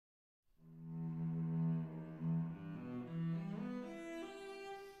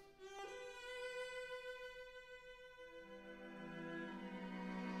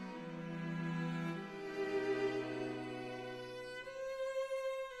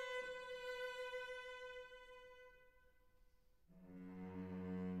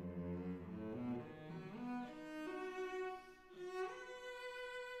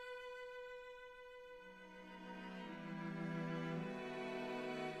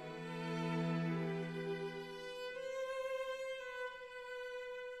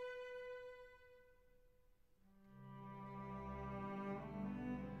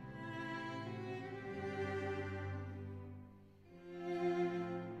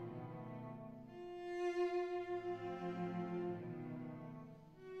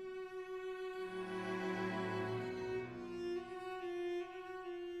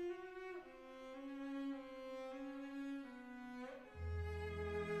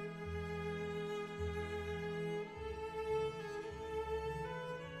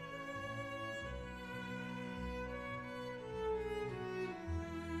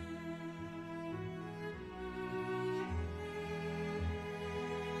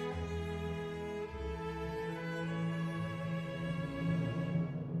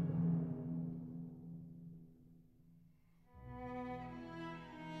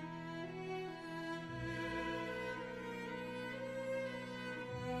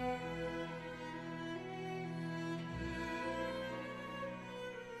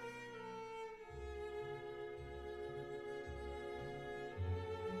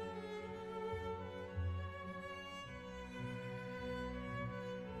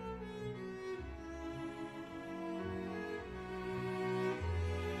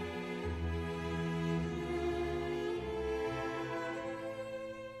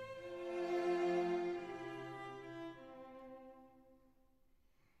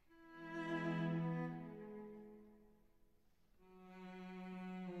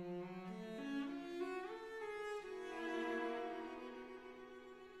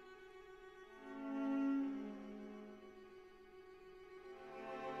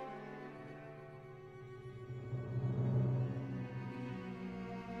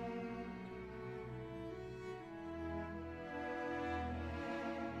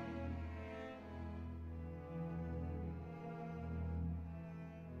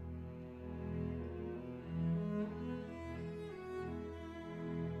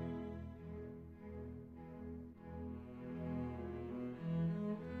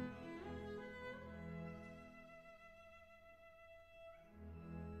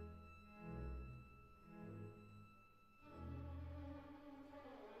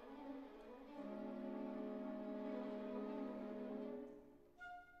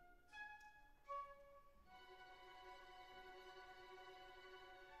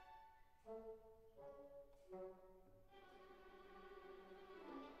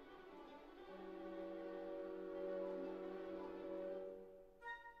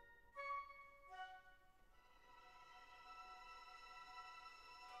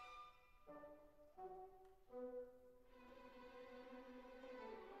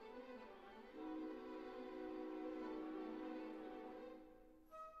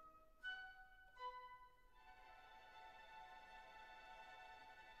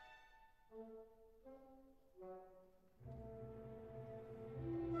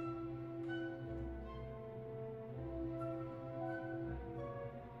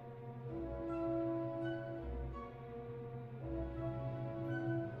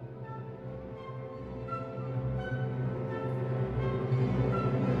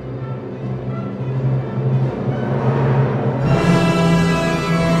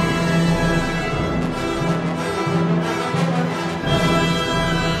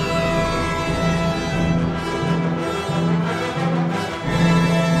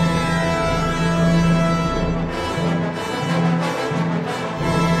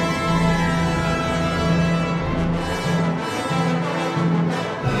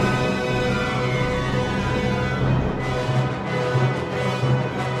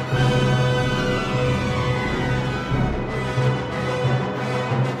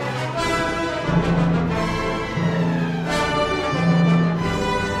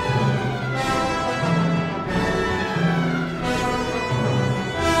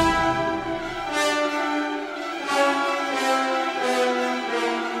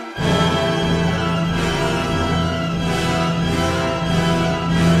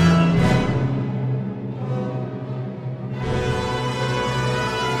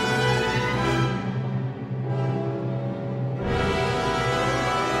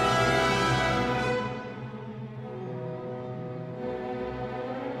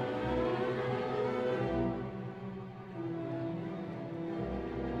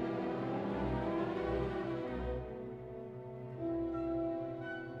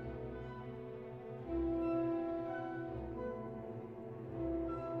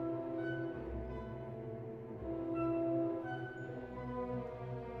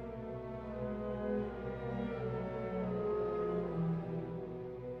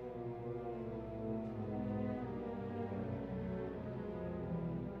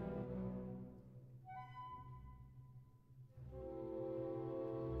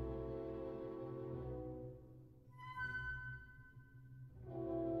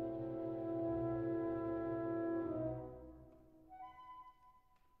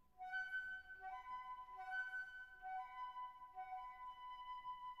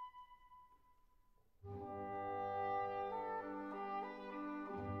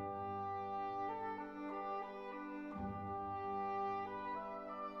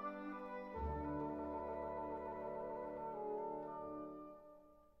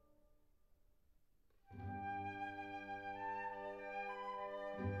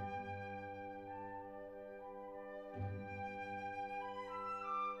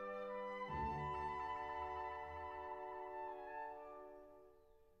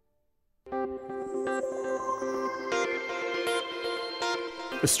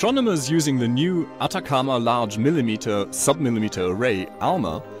Astronomers using the new Atacama Large Millimeter Submillimeter Array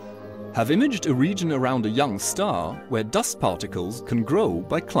ALMA have imaged a region around a young star where dust particles can grow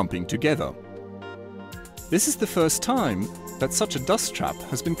by clumping together. This is the first time that such a dust trap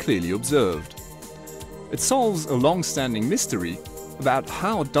has been clearly observed. It solves a long-standing mystery about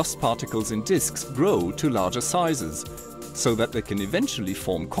how dust particles in disks grow to larger sizes, so that they can eventually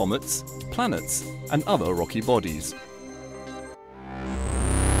form comets, planets, and other rocky bodies.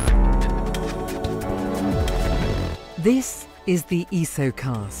 This is the ESO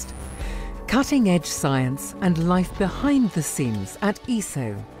cast. Cutting-edge science and life behind the scenes at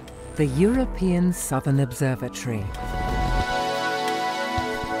ESO, the European Southern Observatory.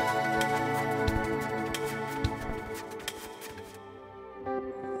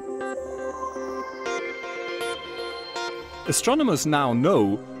 Astronomers now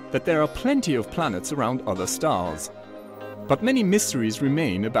know that there are plenty of planets around other stars. But many mysteries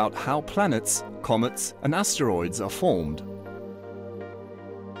remain about how planets, comets, and asteroids are formed.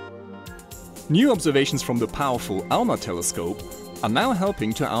 New observations from the powerful ALMA telescope are now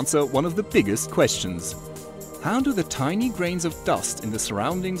helping to answer one of the biggest questions. How do the tiny grains of dust in the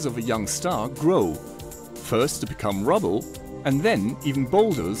surroundings of a young star grow, first to become rubble, and then even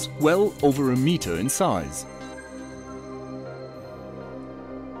boulders well over a meter in size?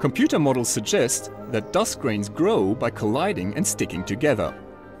 Computer models suggest that dust grains grow by colliding and sticking together.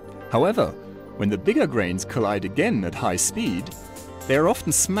 However, when the bigger grains collide again at high speed, they are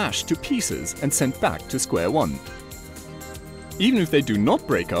often smashed to pieces and sent back to square one. Even if they do not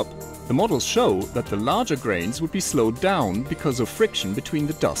break up, the models show that the larger grains would be slowed down because of friction between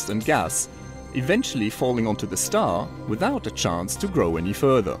the dust and gas, eventually falling onto the star without a chance to grow any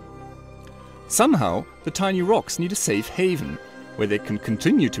further. Somehow, the tiny rocks need a safe haven, where they can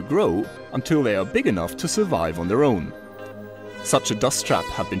continue to grow until they are big enough to survive on their own. Such a dust trap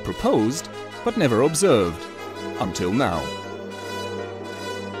had been proposed, but never observed, until now.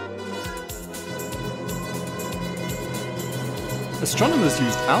 Astronomers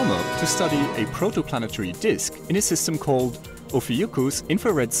used ALMA to study a protoplanetary disk in a system called Ophiuchus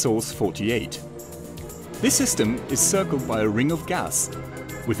Infrared Source 48. This system is circled by a ring of gas,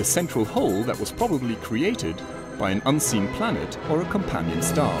 with a central hole that was probably created by an unseen planet or a companion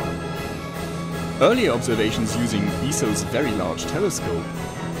star. Earlier observations using ESO's Very Large Telescope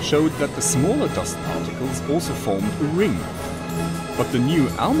showed that the smaller dust particles also formed a ring. But the new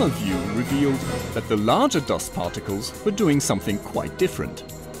ALMA view revealed that the larger dust particles were doing something quite different.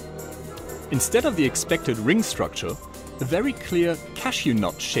 Instead of the expected ring structure, a very clear cashew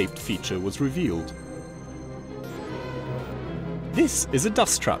nut-shaped feature was revealed. This is a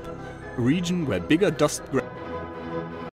dust trap, a region where bigger dust grains